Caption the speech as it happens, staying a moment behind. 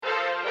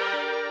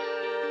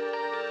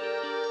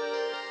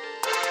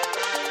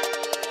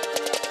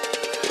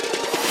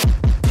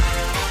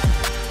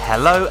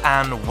Hello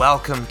and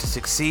welcome to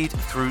Succeed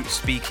Through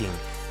Speaking,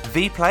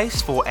 the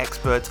place for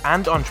experts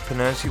and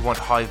entrepreneurs who want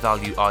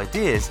high-value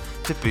ideas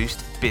to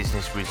boost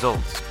business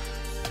results.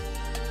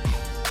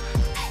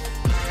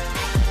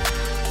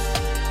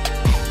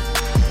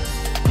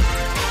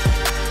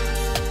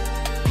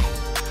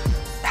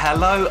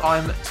 Hello,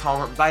 I'm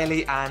Tom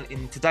Bailey, and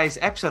in today's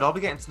episode, I'll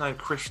be getting to know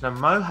Krishna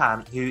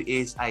Mohan, who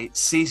is a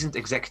seasoned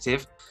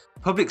executive,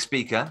 public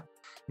speaker,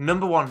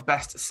 #1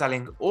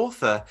 best-selling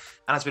author,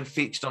 and has been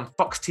featured on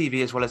Fox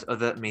TV as well as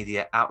other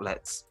media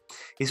outlets.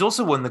 He's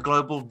also won the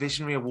Global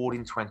Visionary Award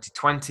in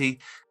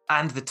 2020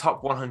 and the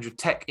Top 100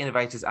 Tech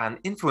Innovators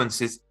and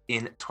Influencers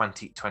in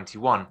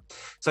 2021.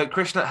 So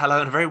Krishna,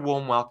 hello, and a very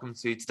warm welcome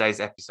to today's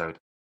episode.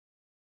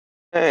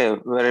 Hey,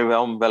 very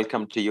warm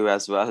welcome to you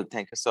as well.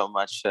 Thank you so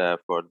much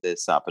for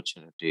this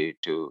opportunity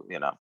to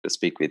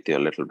speak with you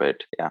a little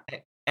bit. Yeah.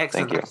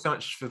 Excellent. Thanks so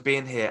much for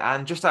being here.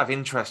 And just out of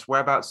interest,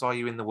 whereabouts are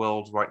you in the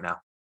world right now?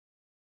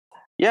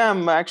 Yeah,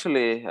 I'm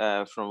actually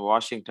from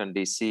Washington,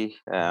 D.C.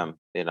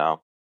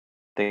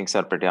 Things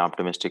are pretty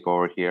optimistic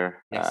over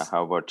here. Yes.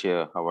 How about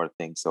you? How are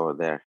things over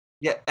there?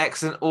 Yeah,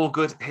 excellent. All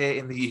good here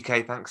in the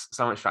UK. Thanks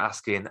so much for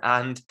asking.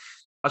 And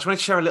I just wanted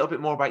to share a little bit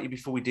more about you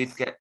before we did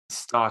get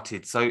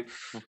started. So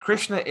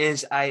Krishna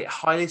is a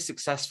highly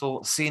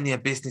successful senior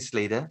business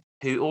leader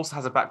who also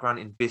has a background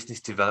in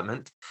business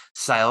development,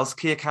 sales,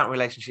 key account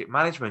relationship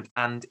management,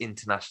 and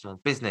international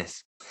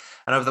business.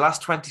 And over the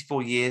last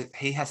 24 years,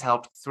 he has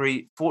helped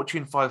 3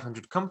 Fortune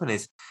 500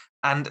 companies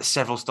and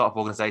several startup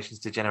organizations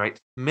to generate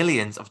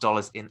millions of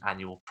dollars in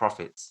annual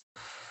profits.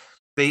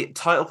 The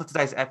title for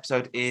today's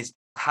episode is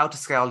How to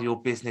Scale Your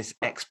Business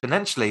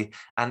Exponentially,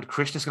 and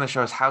Krishna's going to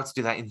show us how to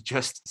do that in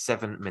just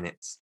 7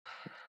 minutes.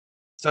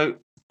 So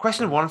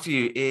question 1 for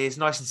you is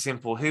nice and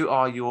simple. Who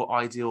are your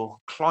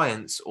ideal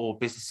clients or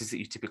businesses that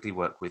you typically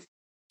work with?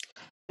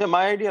 Yeah,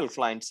 my ideal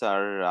clients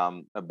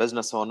are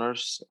business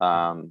owners.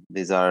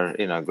 These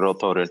are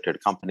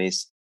growth-oriented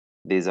companies.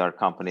 These are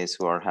companies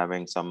who are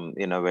having some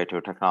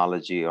innovative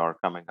technology or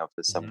coming up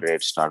with some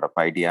great startup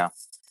idea.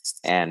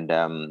 And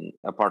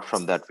apart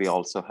from that, we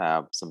also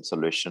have some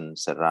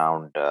solutions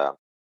around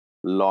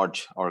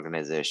large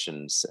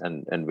organizations,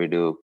 and we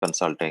do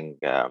consulting,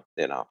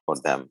 for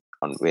them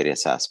on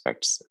various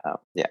aspects.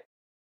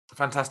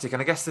 Fantastic.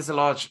 And I guess there's a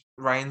large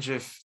range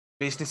of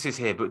businesses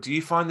here, but do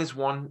you find there's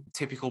one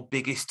typical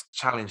biggest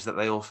challenge that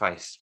they all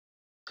face?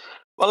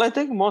 Well, I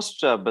think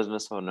most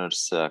business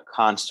owners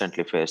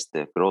constantly face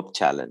the growth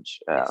challenge.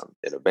 Yes.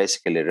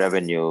 Basically,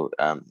 revenue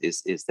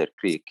is their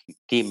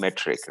key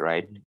metric,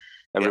 right?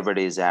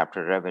 Everybody is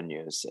after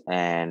revenues,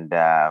 and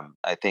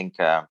I think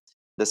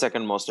the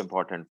second most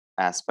important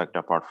aspect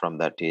apart from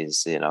that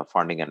is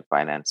funding and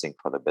financing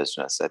for the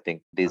business. I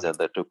think these are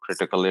the 2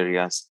 critical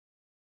areas.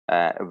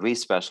 We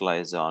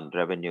specialize on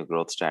revenue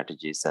growth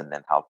strategies and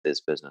then help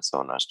these business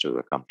owners to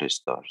accomplish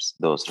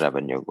those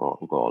revenue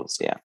goals.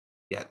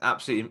 Yeah,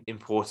 absolutely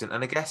important.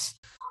 And I guess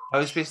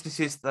those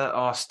businesses that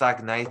are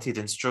stagnated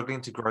and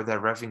struggling to grow their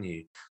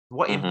revenue,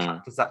 what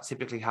impact does that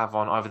typically have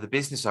on either the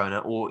business owner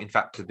or, in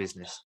fact, the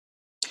business?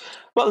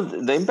 Well,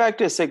 the impact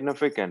is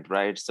significant,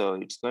 right? So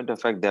it's going to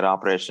affect their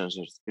operations.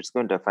 It's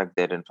going to affect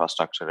their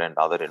infrastructure and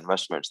other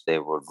investments they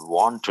would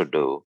want to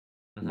do,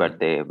 but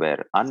they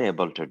were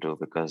unable to do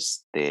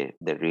because they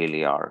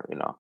really are,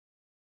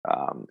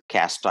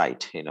 cash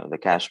tight. The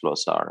cash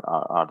flows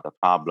are the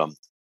problem.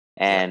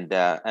 And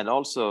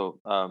also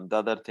the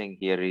other thing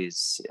here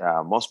is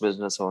most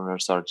business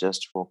owners are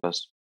just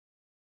focused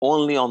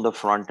only on the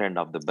front end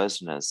of the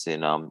business.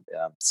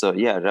 So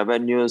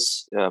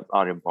revenues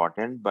are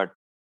important, but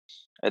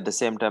at the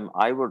same time,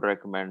 I would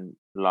recommend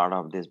a lot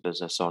of these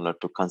business owners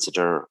to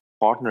consider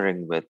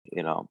partnering with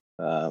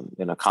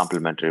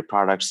complementary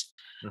products.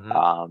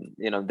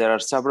 There are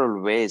several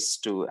ways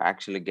to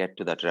actually get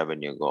to that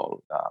revenue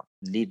goal.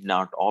 Need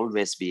not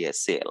always be a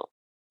sale.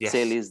 Yes.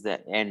 Sale is the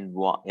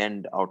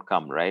end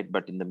outcome, right?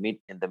 But in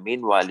the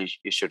meanwhile,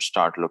 you should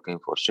start looking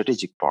for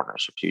strategic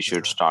partnerships. You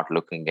should start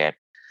looking at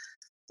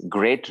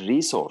great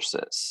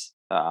resources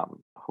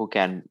who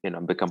can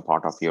become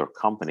part of your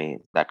company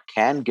that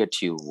can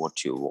get you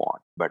what you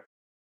want.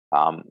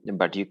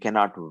 But you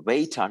cannot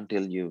wait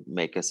until you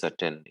make a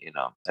certain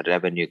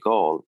revenue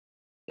goal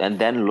and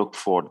then look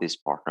for these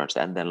partners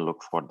and then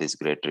look for these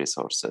great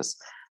resources.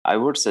 I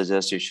would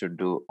suggest you should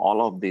do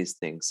all of these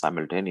things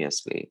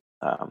simultaneously.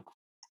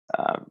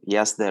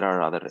 Yes, there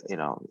are other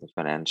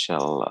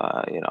financial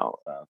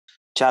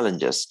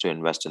challenges to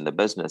invest in the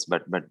business,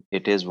 but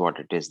it is what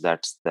it is.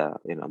 That's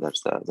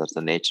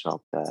the nature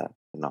of the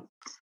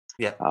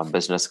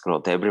business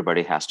growth.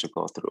 Everybody has to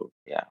go through.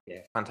 Yeah,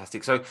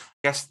 fantastic. So I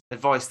guess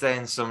advice there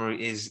in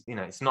summary is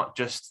it's not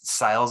just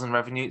sales and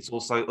revenue, it's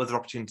also other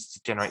opportunities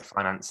to generate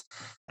finance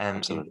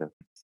and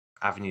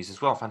avenues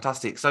as well.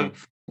 Fantastic. So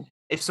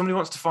if somebody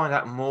wants to find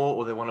out more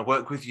or they want to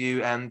work with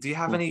you, do you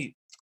have any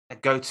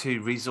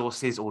go-to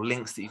resources or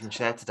links that you can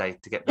share today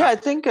to get that? Yeah, I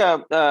think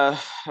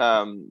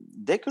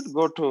they could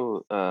go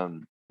to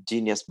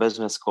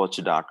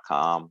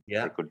geniusbusinesscoach.com.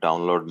 Yeah. They could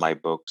download my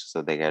books,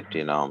 so they get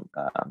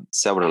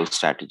several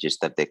strategies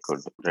that they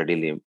could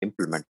readily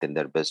implement in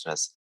their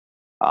business.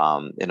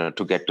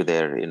 To get to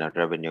their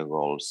revenue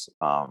goals.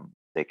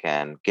 They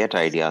can get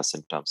ideas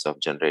in terms of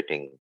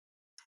generating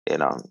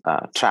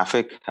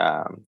traffic,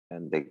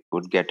 and they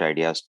could get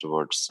ideas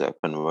towards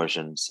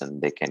conversions,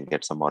 and they can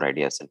get some more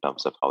ideas in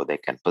terms of how they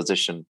can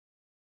position,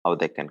 how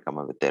they can come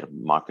up with their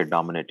market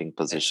dominating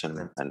position.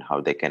 Excellent. And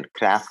how they can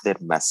craft their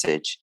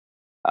message.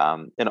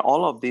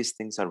 All of these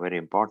things are very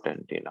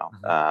important,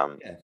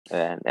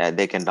 and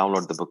they can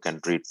download the book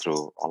and read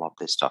through all of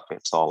this stuff.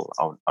 It's all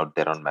out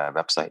there on my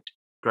website.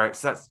 Great.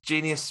 So that's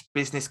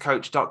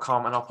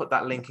geniusbusinesscoach.com, and I'll put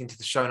that link into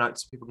the show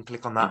notes so people can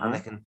click on that and they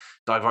can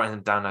dive right in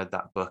and download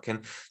that book.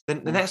 And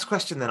then the next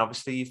question then,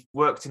 obviously, you've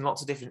worked in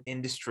lots of different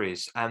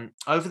industries. And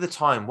over the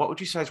time, what would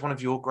you say is one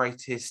of your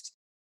greatest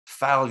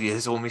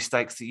failures or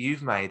mistakes that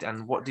you've made,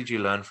 and what did you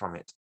learn from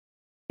it?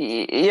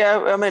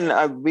 Yeah, I mean,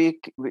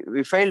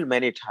 we failed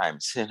many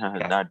times,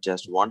 not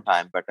just one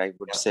time, but I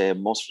would say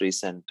most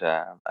recent,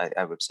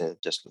 I would say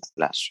just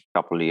last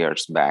couple of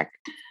years back,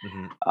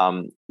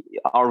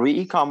 our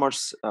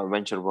e-commerce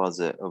venture was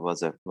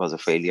a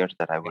failure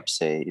that I would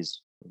say is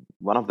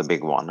one of the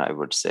big one. I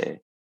would say,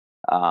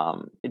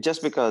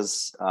 just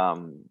because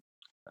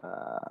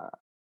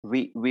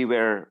we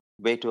were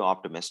way too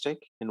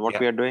optimistic in what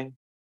we are doing,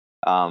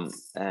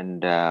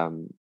 and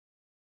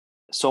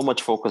so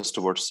much focus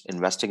towards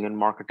investing in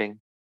marketing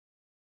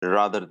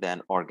rather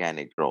than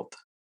organic growth.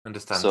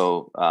 Understand.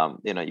 So,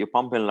 you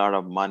pump in a lot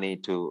of money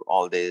to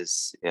all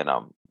these,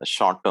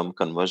 short-term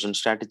conversion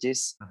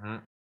strategies,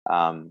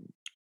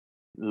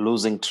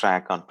 losing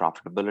track on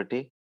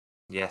profitability.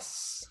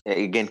 Yes.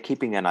 Again,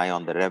 keeping an eye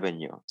on the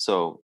revenue.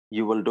 So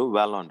you will do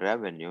well on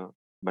revenue,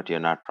 but you're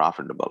not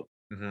profitable.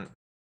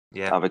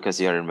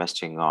 Because you're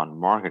investing on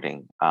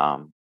marketing.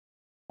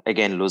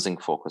 Again, losing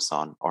focus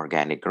on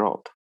organic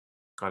growth.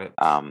 Got it.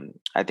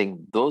 I think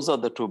those are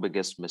the two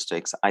biggest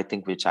mistakes, I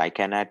think, which I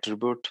can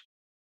attribute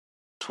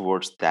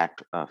towards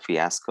that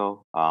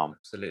fiasco.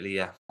 Absolutely,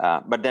 yeah.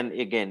 But then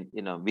again,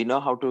 we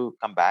know how to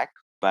come back,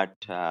 but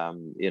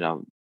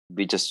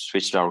we just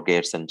switched our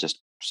gears and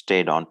just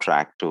stayed on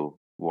track to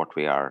what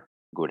we are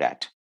good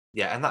at.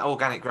 Yeah, and that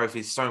organic growth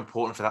is so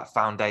important for that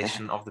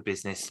foundation of the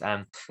business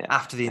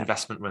after the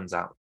investment runs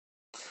out.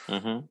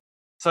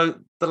 So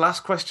the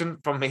last question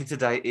from me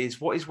today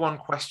is, what is one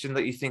question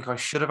that you think I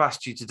should have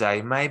asked you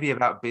today, maybe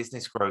about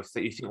business growth,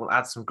 that you think will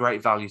add some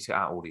great value to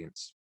our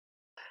audience?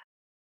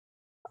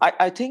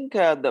 I think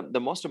the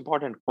most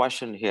important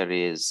question here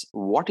is,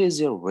 what is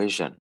your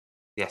vision?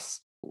 Yes.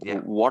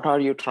 Yeah. What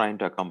are you trying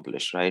to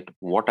accomplish, right?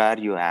 What are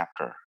you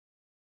after?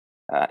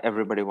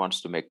 Everybody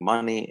wants to make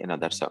money,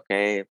 that's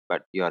okay,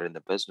 but you are in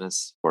the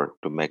business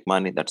to make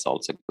money, that's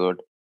also good.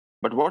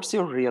 But what's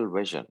your real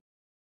vision?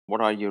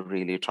 What are you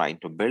really trying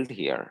to build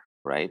here,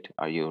 right?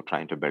 Are you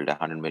trying to build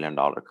 $100 million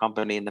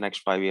company in the next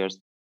 5 years?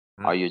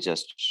 Are you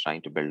just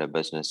trying to build a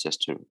business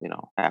just to,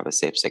 have a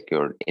safe,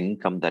 secure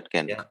income that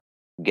can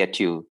get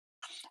you,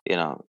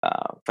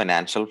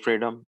 financial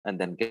freedom and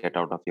then get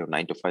out of your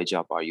 9-to-5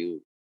 job? Are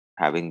you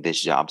having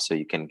this job so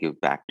you can give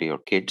back to your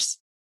kids?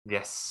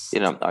 Yes.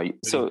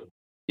 So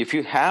if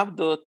you have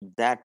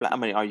that plan, I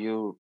mean, are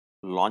you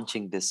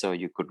launching this so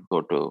you could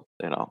go to,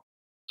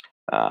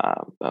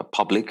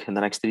 public in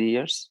the next 3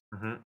 years?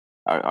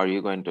 Are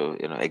you going to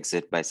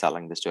exit by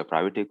selling this to a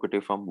private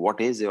equity firm?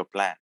 What is your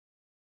plan?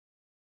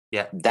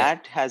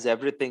 That has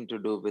everything to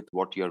do with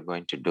what you're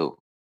going to do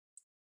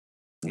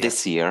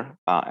this year,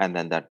 and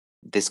then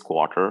this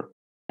quarter,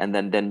 and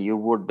then you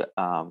would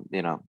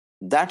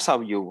that's how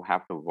you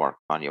have to work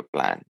on your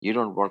plan. You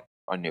don't work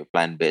on your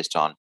plan based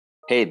on,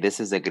 hey, this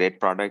is a great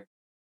product,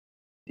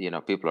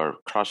 people are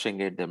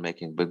crushing it, they're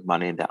making big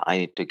money, that I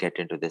need to get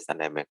into this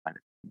and I make money.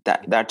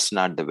 That's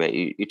not the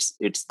way. It's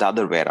the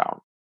other way around.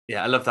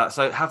 Yeah, I love that.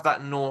 So have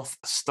that North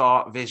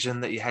Star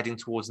vision that you're heading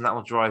towards, and that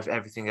will drive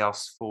everything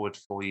else forward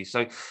for you.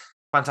 So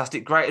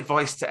fantastic. Great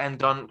advice to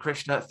end on.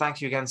 Krishna,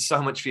 thank you again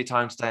so much for your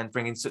time today and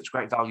bringing such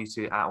great value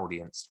to our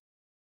audience.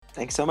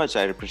 Thanks so much.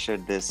 I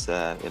appreciate this,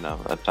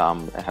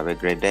 Tom. Have a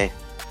great day.